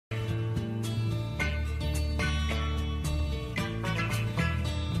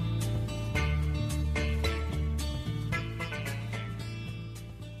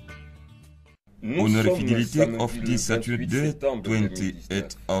Honneur Fidelite of the Saturday,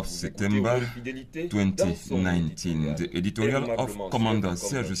 28th of September 2019. The editorial of Commander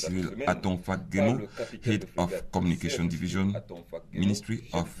Serge Cyril Atonfak-Geno, Head of Communication Division, Ministry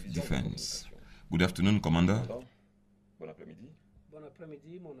of Defense. Good afternoon, Commander.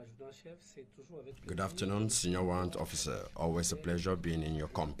 Good afternoon, Senior Warrant Officer. Always a pleasure being in your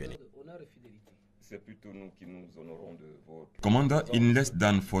company. Commander, in less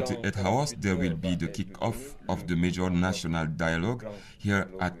than 48 hours, there will be the kick-off of the major national dialogue here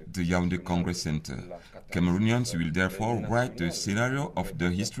at the Yaoundé Congress Center. Cameroonians will therefore write the scenario of the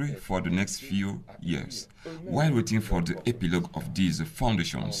history for the next few years. While waiting for the epilogue of these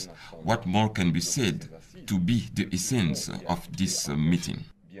foundations, what more can be said to be the essence of this meeting?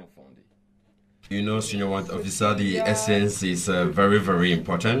 You know, Senior Warrant Officer, the essence is very, very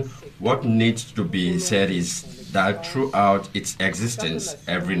important. What needs to be said is that throughout its existence,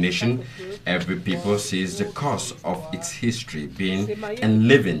 every nation, every people sees the course of its history being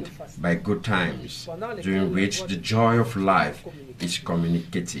enlivened by good times, during which the joy of life is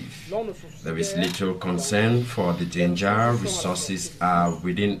communicative. There is little concern for the danger resources are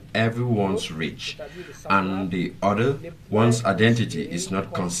within everyone's reach, and the other, one's identity is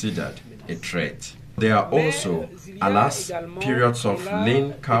not considered a threat. There are also, alas, periods of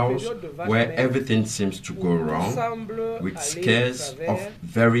lean cows where everything seems to go wrong, with scarce of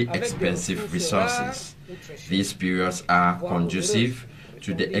very expensive resources. These periods are conducive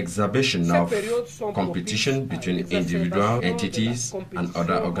to the exacerbation of competition between individual entities and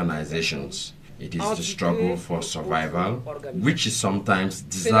other organizations. It is the struggle for survival, which is sometimes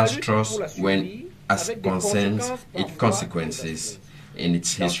disastrous when, as concerns its consequences. In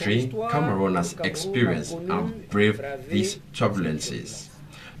its history, Cameroon has experienced and braved these turbulences.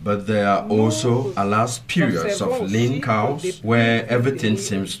 But there are also, alas, periods of lean cows where everything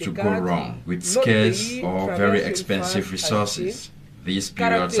seems to go wrong, with scarce or very expensive resources. These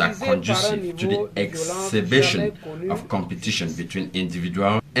periods are conducive to the exacerbation of competition between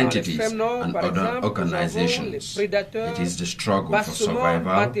individual entities and other organizations. It is the struggle for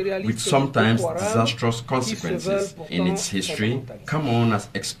survival, with sometimes disastrous consequences. In its history, Cameroon has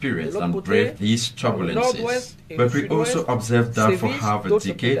experienced and braved these turbulences. But we also observe that for half a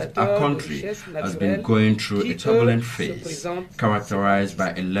decade, our country has been going through a turbulent phase, characterized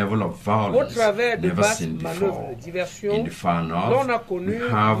by a level of violence never seen before. In the far north, we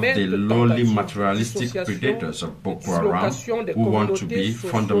have the lowly materialistic predators of Boko Haram who want to be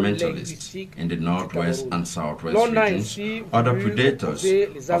fundamentalists. In the northwest and southwest regions, other predators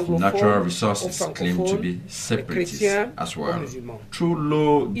of natural resources claim to be separatists as well. Through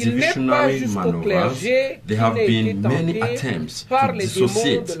low divisionary maneuvers, there have been many attempts to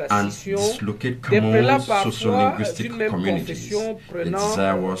dissociate and dislocate Cameroon's socio-linguistic communities. The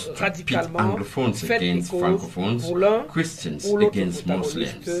desire was to pit Anglophones against Francophones, Christians against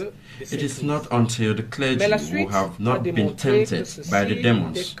Muslims. It is not until the clergy who have not been tempted by the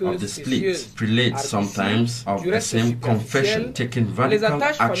demons of the split, prelates sometimes of the same confession, taking radical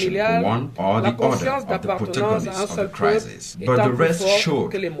action on one or the other of the protagonists of the crisis. But the rest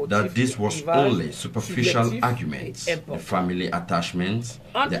showed that this was only superficial arguments, the family attachments,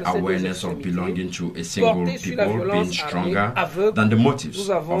 the awareness of belonging to a single people being stronger than the motives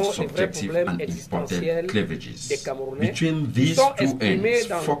of subjective and imported cleavages. Between these two ends,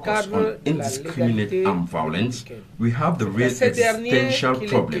 focused on indiscriminate armed violence, we have the real existential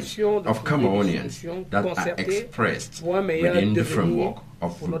problems of Cameroonians that are expressed within the framework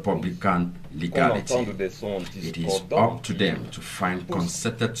of republican legality. It is up to them to find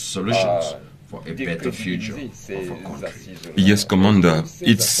concerted solutions for a better future of our country. Yes, Commander,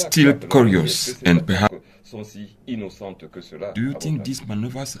 it's still curious and perhaps... Do you think these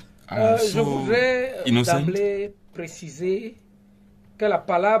maneuvers are so innocent? Que la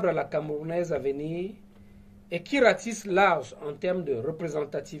palabra la camerounaise à venir, et qui ratisse large en termes de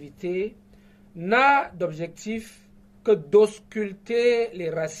représentativité, n'a d'objectif que d'ausculter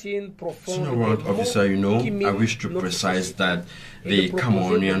les racines profondes. Senior Warrant Officer, you know, I wish to precise that the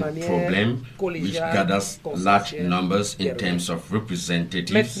Cameroonian problem, which gathers large numbers in terms of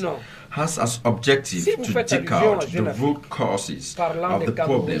representatives, has as objective to dig out the root causes of the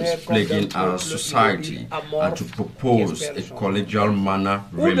problems plaguing our society and to propose a collegial manner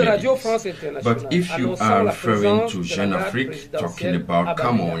remedy. But if you are referring to Jeune Afrique, talking about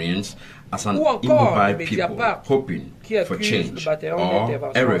Cameroonians, as an ou encore immobile le people Mediapart hoping qui for accuse change, le bataillon or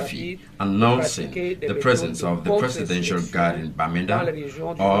d'intervention RFE rapide announcing pratiquer des the méthodes presence de of the presidential guard in dans Bamenda, les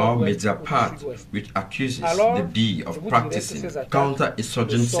régions du or Nord-Ouest ou du Mediapart, Sud-Ouest. which accuses Alors, the D je of vous dirais que practicing ces attaques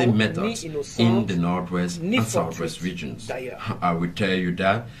counter-insurgency ne sont methods ni in innocentes, the Northwest ni and Southwest fortuites, regions. d'ailleurs. I will tell you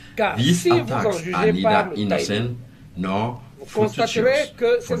that Car these si vous en attacks jugez are par neither le innocent timing, nor vous fortuitous constaterez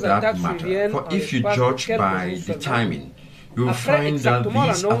que for ces that attaques matter. surviennent For en if you l'espace de judge quelques by jours the seulement, timing, you will après find that exactement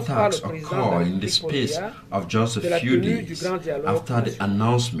these l'annonce par le attacks président de la occur in the République space Paul Biya of just a de la few tenue du days grand dialogue after the national.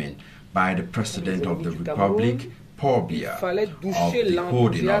 announcement by the President of the Republic, Paul Biya, fallait of doucher the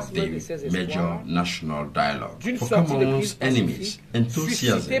holding of l'enthousiasme de the ses major espoirs national dialogue. d'une For sortie de Cameroon's crise enemies, pacifique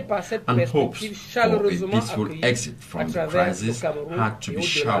enthusiasm suscitée par cette and hopes perspective for a chaleureusement peaceful accueillie exit à from the travers le crisis Cameroun had to et be au-delà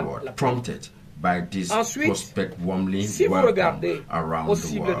showered, la prompted by this Ensuite, prospect warmly si vous welcome regardez around aux the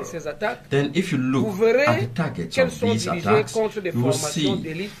cibles de world. ces attaques, Then if you look vous verrez at the targets qu'elles of sont these dirigées attacks, contre des you will formations see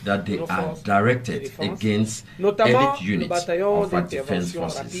d'élite that de they nos are forces de directed défense, against notamment elite le units bataillon of our defense d'intervention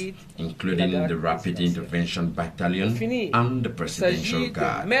forces, rapide, including la the garde Rapid présidentielle. Intervention Battalion Fini. and the Il Presidential s'agit de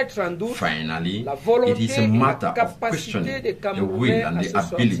Guard. mettre en doute Finally, la it volonté is a et la matter of capacité questioning des the Camerounais will and à the se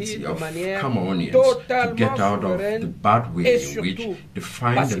ability sortir de of manière Cameroonians to totalement get out of the souveraine bad way et in which surtout they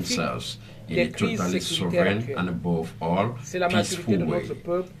find pacifique themselves in des a crises totally sécuritaires sovereign actuelles. and above all C'est la maturité peaceful de way. notre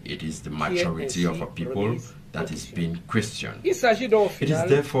peuple It is the qui est maturity of ainsi a people remise that en is question. being questioned. Il s'agit donc au It is final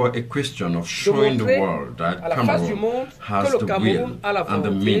therefore a question of showing the montrer world that à la face du Cameroon monde has que le the Cameroun will a la and the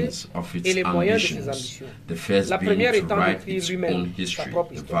volonté means of et its les moyens de ses ambitions. ambitions. The first La being première to étant write d'écrire its lui-même own sa history. propre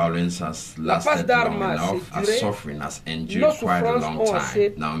The histoire. violence has La passe lasted long d'armes a enough, assez as duré. suffering has Nos endured quite a souffrances long ont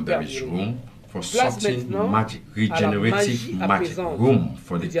assez time. Now there is perduré. room for Place something maintenant magic, à la regenerative magie magic, apaisante room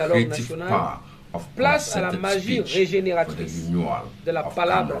for du the dialogue creative national. power of Place à la concerted magie speech for the régénératrice renewal de la of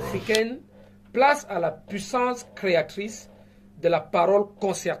palabre Cameroon. africaine. Place à la puissance créatrice de la parole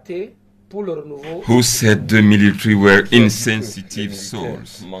concertée pour le renouveau. Who said the military were insensitive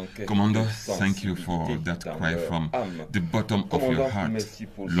souls? Commander, thank you for that cry from the bottom of your heart.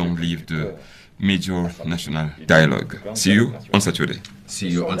 Long live the Major National Dialogue. See you on Saturday. See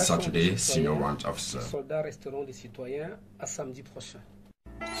you on Saturday, Senior Warrant Officer. Les soldats resteront des citoyens. À samedi prochain.